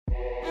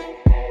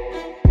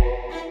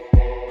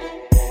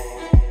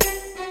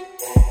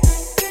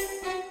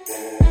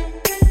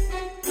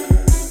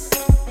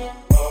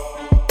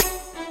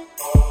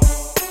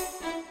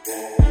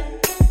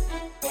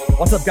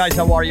What's up, guys?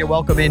 How are you?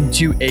 Welcome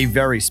into a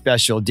very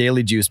special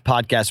Daily Juice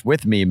podcast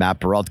with me, Matt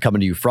Peralt, coming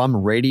to you from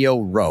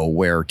Radio Row,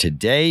 where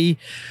today,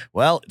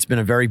 well, it's been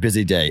a very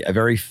busy day, a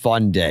very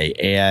fun day.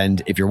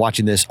 And if you're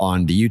watching this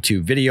on the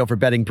YouTube video for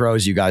Betting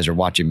Pros, you guys are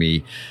watching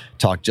me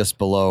talk just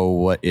below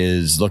what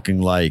is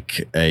looking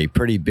like a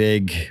pretty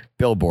big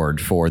billboard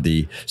for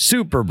the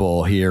Super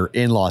Bowl here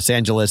in Los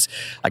Angeles.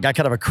 I got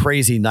kind of a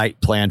crazy night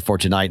planned for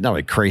tonight. Not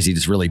really crazy,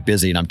 just really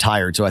busy, and I'm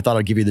tired. So I thought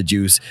I'd give you the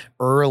juice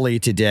early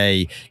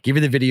today, give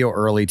you the video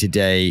early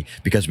today,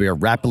 because we are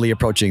rapidly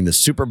approaching the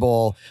Super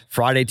Bowl.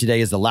 Friday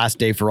today is the last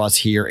day for us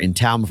here in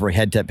town before we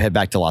head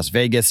back to Las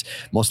Vegas.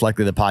 Most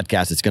likely the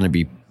podcast is going to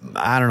be,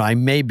 I don't know, I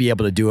may be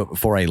able to do it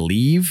before I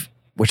leave,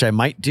 which I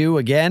might do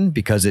again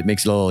because it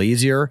makes it a little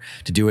easier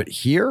to do it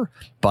here.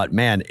 But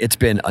man, it's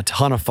been a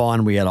ton of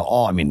fun. We had we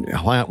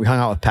hung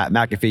out with Pat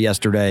McAfee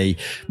yesterday,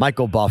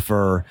 Michael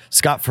Buffer,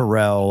 Scott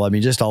Farrell. I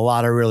mean, just a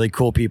lot of really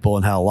cool people,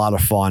 and had a lot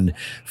of fun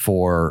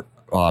for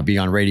being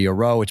on Radio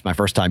Row. It's my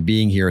first time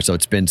being here, so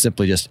it's been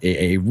simply just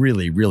a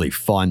really, really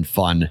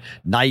fun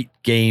night,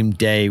 game,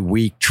 day,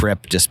 week,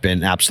 trip. Just been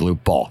an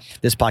absolute ball.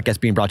 This podcast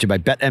being brought to you by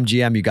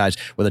BetMGM. You guys,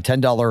 with a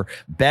 $10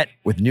 bet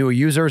with new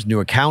users,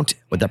 new account,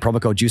 with that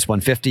promo code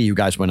JUICE150, you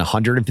guys win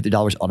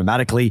 $150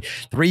 automatically.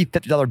 3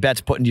 $50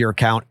 bets put into your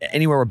account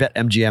anywhere where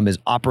BetMGM is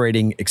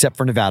operating, except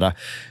for Nevada.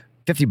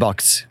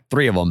 $50,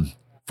 3 of them.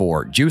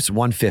 For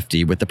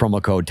JUICE150 with the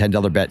promo code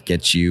 $10 bet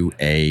gets you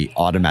a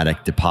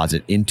automatic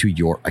deposit into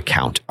your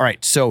account. All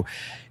right, so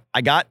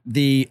I got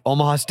the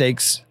Omaha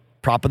Steaks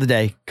prop of the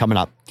day coming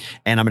up,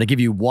 and I'm going to give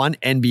you one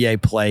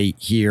NBA play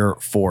here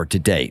for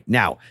today.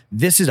 Now,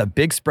 this is a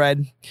big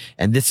spread,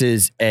 and this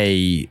is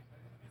a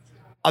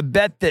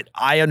bet that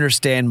I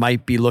understand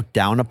might be looked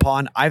down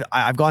upon.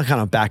 I've gone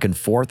kind of back and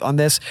forth on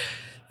this.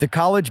 The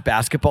college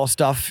basketball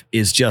stuff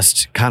is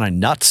just kind of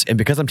nuts. And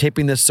because I'm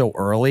taping this so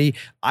early,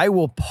 I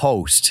will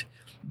post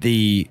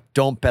the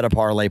Don't Bet a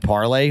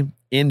parlay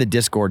in the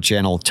Discord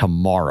channel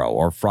tomorrow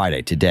or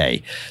Friday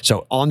today.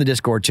 So on the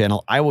Discord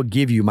channel, I will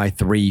give you my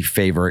 3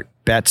 favorite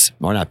bets,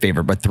 or not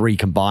favorite, but 3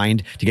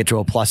 combined to get to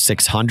a plus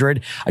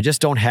 600. I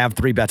just don't have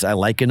 3 bets I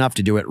like enough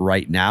to do it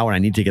right now, and I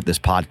need to get this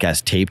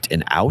podcast taped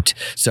and out.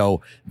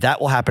 So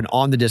that will happen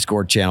on the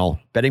Discord channel,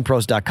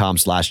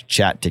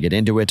 bettingpros.com/chat to get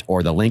into it,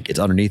 or the link is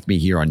underneath me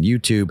here on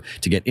YouTube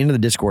to get into the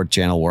Discord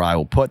channel, where I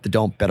will put the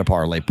Don't Bet a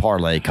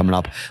parlay coming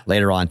up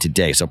later on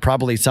today. So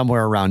probably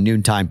somewhere around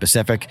noontime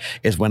Pacific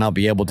is when I'll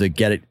be able to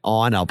get it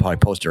on. I'll probably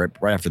post it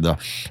right after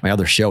my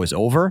other show is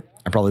over.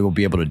 I probably will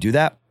be able to do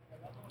that.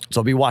 So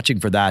I'll be watching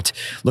for that.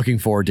 Looking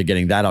forward to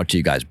getting that out to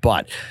you guys.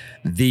 But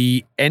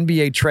the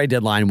NBA trade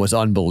deadline was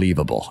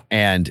unbelievable.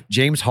 And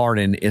James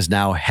Harden is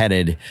now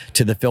headed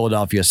to the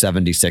Philadelphia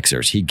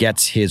 76ers. He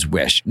gets his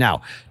wish.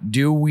 Now,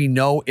 do we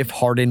know if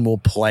Harden will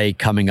play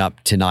coming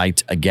up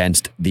tonight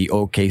against the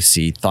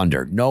OKC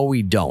Thunder? No,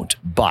 we don't.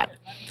 But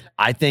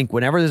I think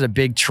whenever there's a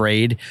big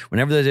trade,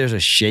 whenever there's a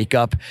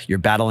shakeup, you're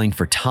battling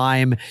for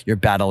time, you're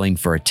battling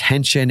for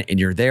attention, and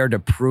you're there to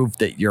prove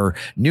that your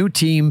new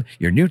team,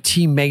 your new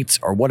teammates,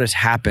 or what has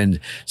happened.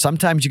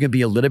 Sometimes you can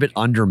be a little bit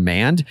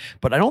undermanned,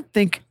 but I don't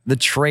think the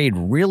trade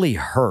really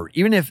hurt.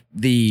 Even if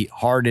the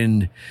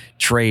Harden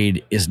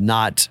trade is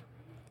not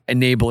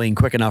enabling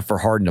quick enough for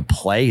Harden to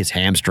play, his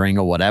hamstring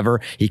or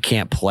whatever, he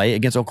can't play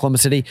against Oklahoma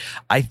City.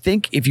 I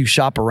think if you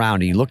shop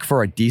around and you look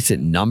for a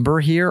decent number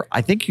here,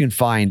 I think you can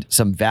find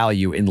some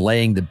value in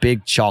laying the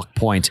big chalk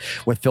points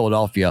with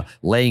Philadelphia,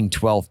 laying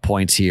 12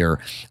 points here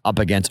up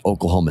against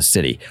Oklahoma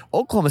City.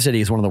 Oklahoma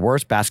City is one of the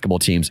worst basketball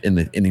teams in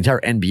the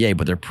entire NBA,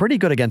 but they're pretty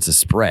good against the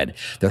spread.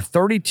 They're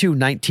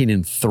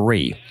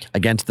 32-19-3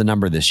 against the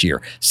number this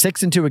year,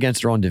 6-2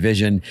 against their own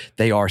division.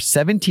 They are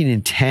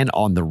 17-10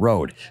 on the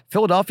road.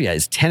 Philadelphia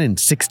is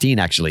 10-16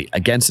 actually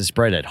against the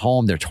spread at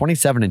home. They're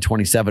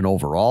 27-27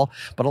 overall,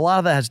 but a lot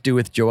of that has to do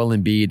with Joel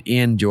Embiid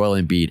in, Joel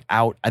Embiid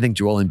out. I think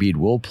Joel Embiid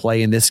will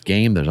play in this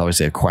game. There's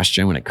obviously a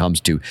question when it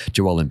comes to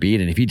Joel Embiid,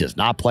 and if he does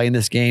not play in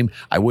this game,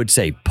 I would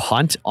say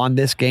punt on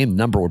this game. The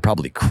number would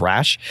probably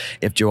crash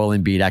if Joel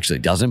Embiid actually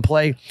doesn't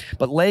play,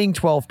 but laying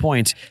 12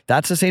 points,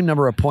 that's the same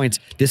number of points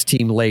this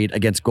team laid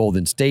against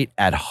Golden State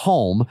at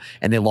home,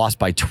 and they lost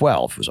by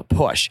 12. It was a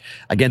push.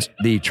 Against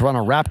the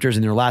Toronto Raptors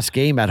in their last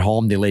game at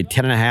home, they laid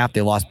 10.5.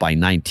 They lost by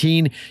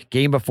 19.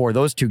 Game before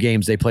those 2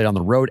 games, they played on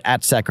the road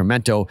at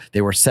Sacramento.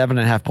 They were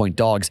 7.5 point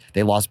dogs.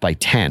 They lost by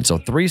 10. So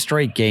 3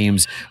 straight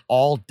games,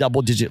 all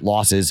double-digit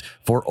losses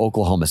for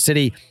Oklahoma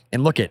City.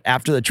 And look at,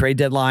 after the trade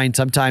deadline,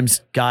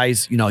 sometimes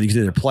guys,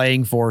 they're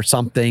playing for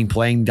something,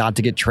 playing not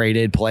to get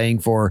traded, playing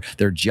for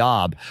their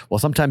job. Well,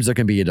 sometimes there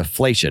can be a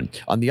deflation.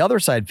 On the other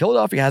side,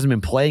 Philadelphia hasn't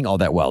been playing all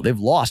that well. They've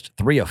lost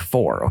 3 of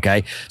 4,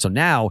 okay? So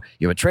now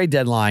you have a trade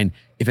deadline.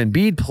 If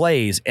Embiid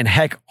plays, and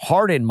heck,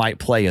 Harden might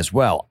play as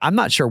well, I'm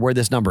not sure where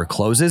this number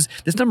closes.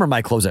 This number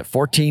might close at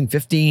 14,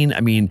 15. I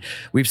mean,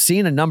 we've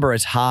seen a number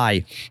as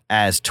high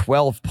as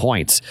 12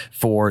 points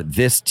for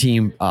this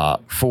team,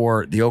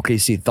 for the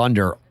OKC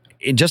Thunder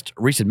in just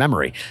recent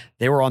memory,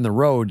 they were on the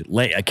road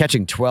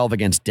catching 12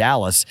 against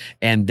Dallas,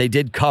 and they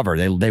did cover.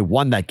 They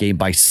won that game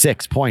by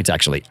 6 points,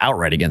 actually,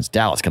 outright against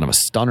Dallas. Kind of a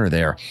stunner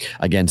there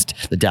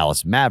against the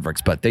Dallas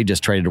Mavericks, but they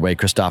just traded away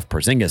Kristaps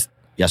Porzingis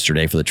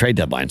yesterday for the trade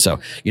deadline. So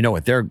you know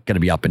what they're going to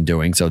be up and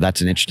doing. So that's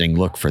an interesting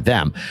look for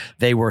them.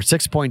 They were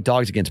 6-point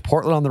dogs against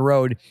Portland on the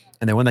road,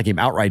 and they won that game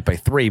outright by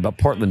 3, but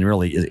Portland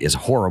really is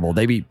horrible.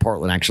 They beat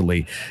Portland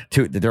actually.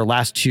 Their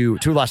last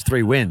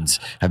three wins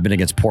have been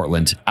against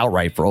Portland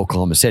outright for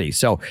Oklahoma City.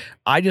 So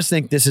I just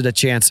think this is a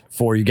chance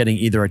for you getting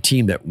either a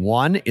team that,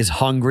 1, is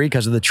hungry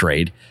because of the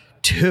trade,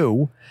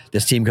 2,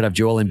 this team could have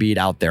Joel Embiid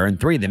out there, and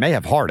 3, they may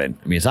have Harden.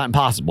 I mean, it's not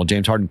impossible.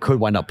 James Harden could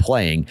wind up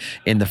playing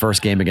in the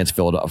first game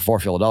for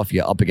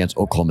Philadelphia up against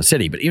Oklahoma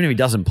City. But even if he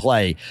doesn't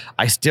play,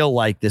 I still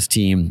like this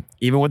team,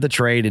 even with the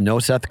trade and no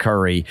Seth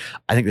Curry.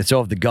 I think they still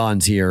have the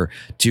guns here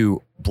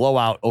to blow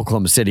out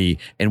Oklahoma City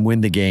and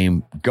win the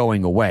game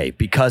going away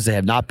because they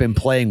have not been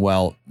playing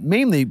well.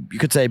 Mainly, you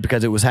could say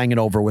because it was hanging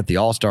over with the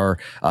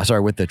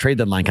with the trade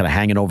deadline kind of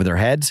hanging over their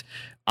heads.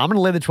 I'm going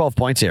to lay the 12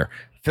 points here.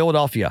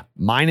 Philadelphia,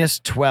 minus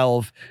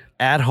 12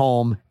 at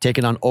home,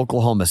 taking on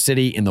Oklahoma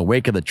City in the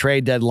wake of the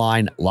trade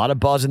deadline. A lot of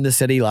buzz in the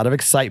city, a lot of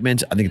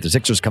excitement. I think if the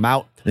Sixers come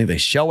out, I think they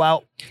show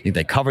out. I think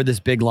they cover this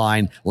big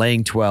line,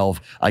 laying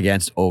 12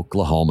 against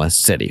Oklahoma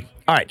City.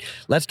 All right,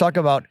 let's talk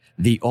about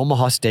the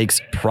Omaha Steaks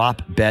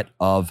prop bet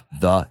of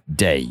the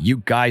day.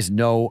 You guys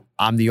know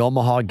I'm the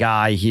Omaha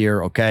guy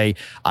here, okay?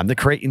 I'm the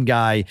Creighton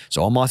guy,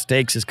 so Omaha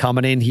Steaks is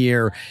coming in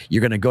here.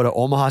 You're going to go to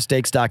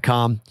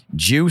omahasteaks.com,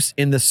 juice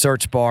in the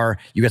search bar.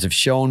 You guys have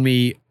shown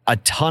me a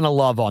ton of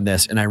love on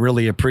this, and I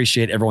really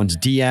appreciate everyone's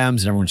DMs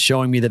and everyone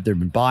showing me that they've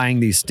been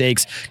buying these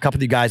steaks. A couple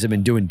of you guys have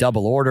been doing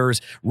double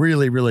orders.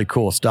 Really, really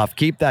cool stuff.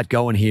 Keep that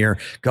going here.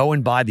 Go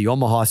and buy the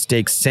Omaha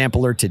Steaks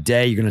sampler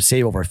today. You're going to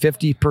save over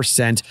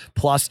 50%.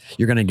 Plus,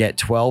 you're going to get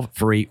 12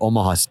 free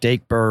Omaha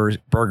Steak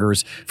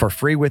burgers for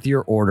free with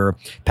your order.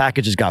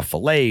 Package has got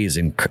fillets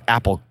and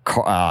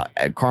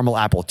caramel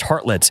apple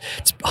tartlets.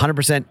 It's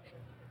 100%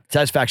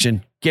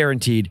 satisfaction,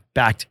 guaranteed,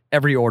 backed.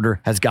 Every order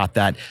has got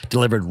that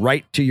delivered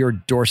right to your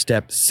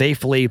doorstep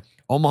safely.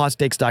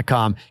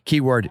 omahasteaks.com,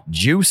 keyword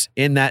juice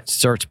in that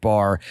search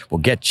bar will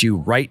get you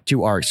right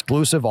to our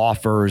exclusive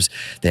offers.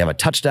 They have a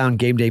touchdown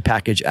game day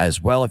package as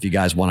well. If you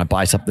guys want to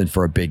buy something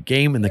for a big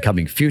game in the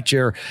coming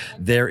future,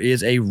 there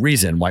is a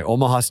reason why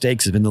Omaha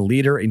Steaks has been the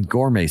leader in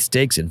gourmet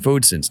steaks and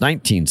food since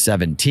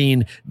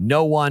 1917.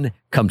 No one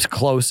comes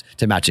close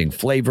to matching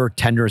flavor,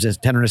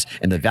 tenderness,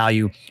 and the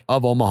value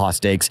of Omaha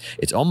Steaks.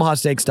 It's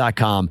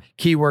omahasteaks.com,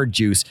 keyword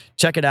juice.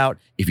 Check it out.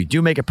 If you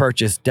do make a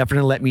purchase,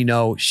 definitely let me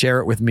know. Share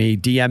it with me.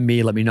 DM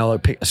me. Let me know.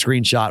 Pick a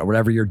screenshot or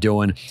whatever you're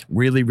doing.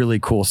 Really, really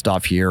cool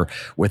stuff here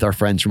with our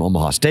friends from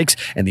Omaha Steaks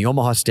and the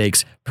Omaha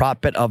Steaks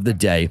prop bet of the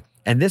day.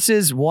 And this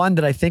is one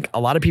that I think a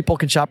lot of people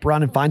can shop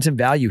around and find some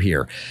value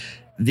here.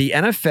 The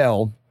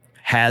NFL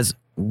has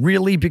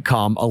really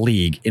become a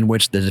league in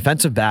which the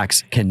defensive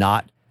backs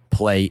cannot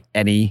play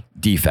any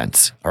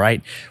defense. All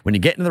right. When you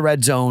get into the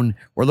red zone,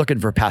 we're looking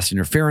for pass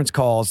interference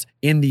calls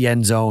in the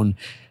end zone,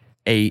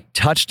 a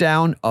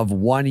touchdown of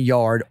 1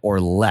 yard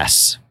or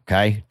less.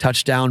 Okay.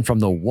 Touchdown from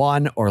the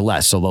 1 or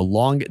less. So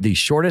the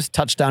shortest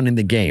touchdown in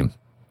the game,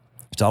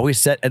 it's always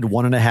set at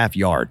 1.5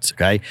 yards.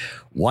 Okay.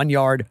 1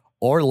 yard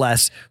or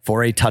less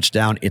for a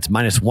touchdown. It's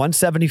minus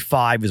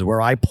 175 is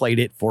where I played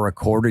it for a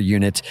quarter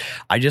unit.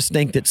 I just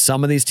think that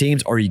some of these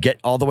teams, or you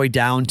get all the way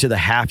down to the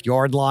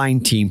half-yard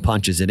line, team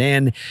punches it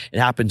in. It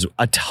happens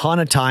a ton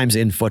of times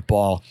in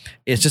football.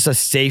 It's just a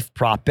safe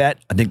prop bet.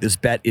 I think this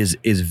bet is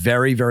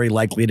very, very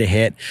likely to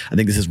hit. I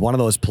think this is one of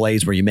those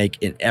plays where you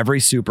make in every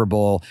Super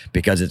Bowl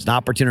because it's an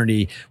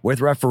opportunity with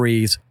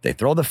referees. They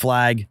throw the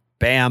flag,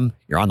 bam,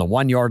 you're on the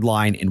 1 yard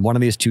line, and one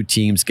of these two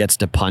teams gets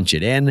to punch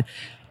it in.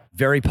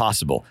 Very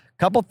possible.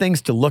 Couple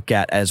things to look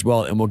at as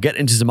well, and we'll get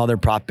into some other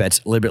prop bets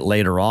a little bit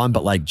later on,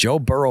 but like Joe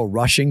Burrow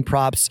rushing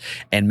props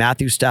and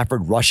Matthew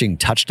Stafford rushing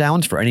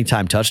touchdowns for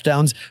anytime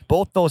touchdowns,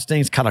 both those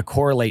things kind of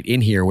correlate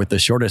in here with the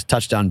shortest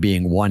touchdown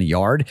being 1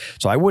 yard.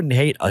 So I wouldn't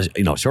hate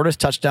shortest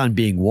touchdown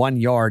being 1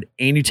 yard,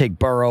 and you take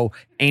Burrow,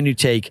 and you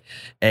take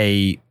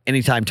a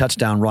anytime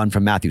touchdown run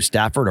from Matthew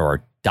Stafford,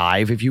 or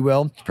dive, if you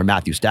will, from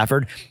Matthew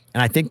Stafford.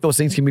 And I think those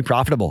things can be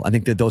profitable. I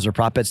think that those are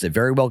prop bets that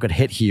very well could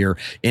hit here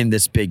in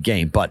this big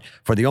game. But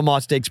for the Omaha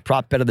Steaks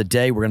prop bet of the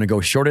day, we're going to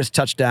go shortest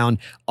touchdown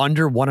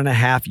under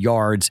 1.5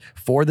 yards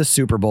for the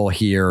Super Bowl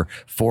here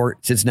for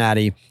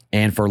Cincinnati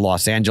and for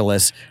Los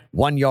Angeles.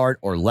 1 yard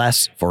or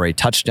less for a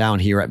touchdown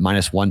here at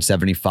minus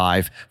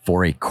 175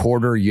 for a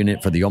quarter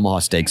unit for the Omaha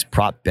Steaks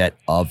prop bet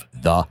of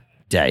the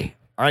day.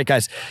 All right,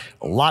 guys,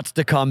 lots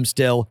to come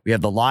still. We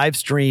have the live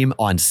stream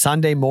on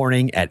Sunday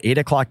morning at 8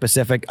 o'clock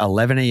Pacific,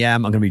 11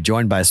 a.m. I'm going to be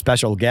joined by a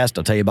special guest.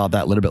 I'll tell you about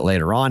that a little bit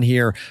later on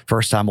here.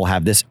 First time we'll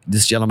have this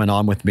gentleman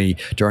on with me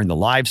during the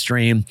live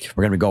stream.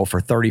 We're going to go for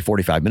 30,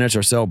 45 minutes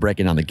or so,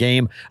 breaking down the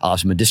game. I'll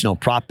have some additional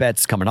prop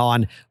bets coming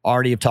on.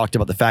 Already have talked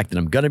about the fact that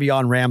I'm going to be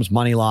on Rams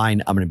money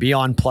line. I'm going to be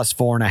on plus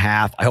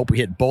 4.5. I hope we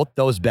hit both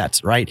those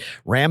bets, right?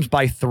 Rams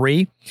by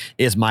 3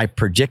 is my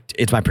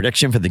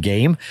prediction for the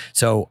game.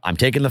 So I'm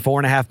taking the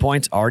 4.5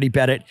 points. Already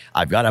bet it.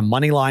 I've got a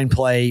money line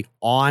play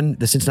on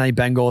the Cincinnati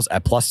Bengals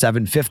at plus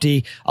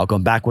 750. I'll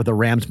come back with a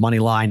Rams money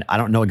line. I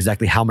don't know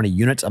exactly how many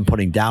units I'm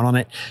putting down on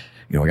it.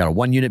 We got a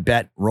 1 unit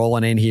bet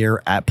rolling in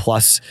here at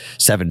plus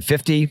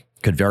 750.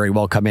 Could very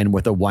well come in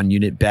with a 1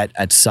 unit bet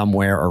at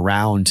somewhere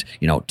around,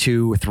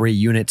 2 or 3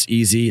 units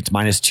easy. It's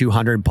minus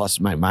 200 plus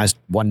minus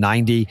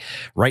 190.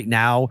 Right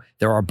now,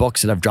 there are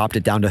books that have dropped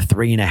it down to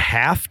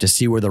 3.5 to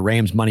see where the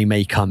Rams money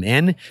may come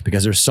in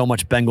because there's so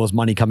much Bengals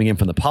money coming in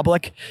from the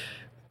public.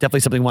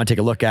 Definitely something we want to take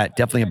a look at.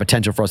 Definitely a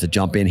potential for us to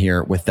jump in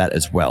here with that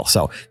as well.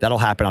 So that'll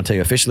happen. I'll tell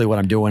you officially what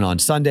I'm doing on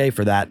Sunday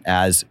for that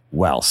as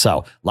well.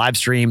 So live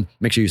stream,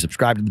 make sure you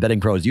subscribe to the Betting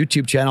Pros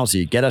YouTube channel so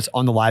you get us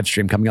on the live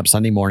stream coming up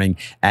Sunday morning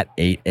at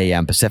 8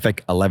 a.m.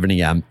 Pacific, 11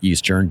 a.m.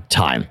 Eastern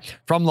time.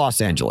 From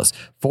Los Angeles,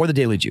 for the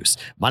Daily Juice,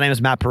 my name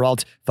is Matt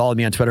Peralt. Follow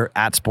me on Twitter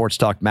at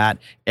SportsTalkMatt.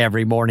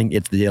 Every morning,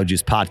 it's the Daily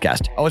Juice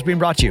podcast. Always being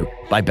brought to you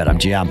by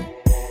BetMGM.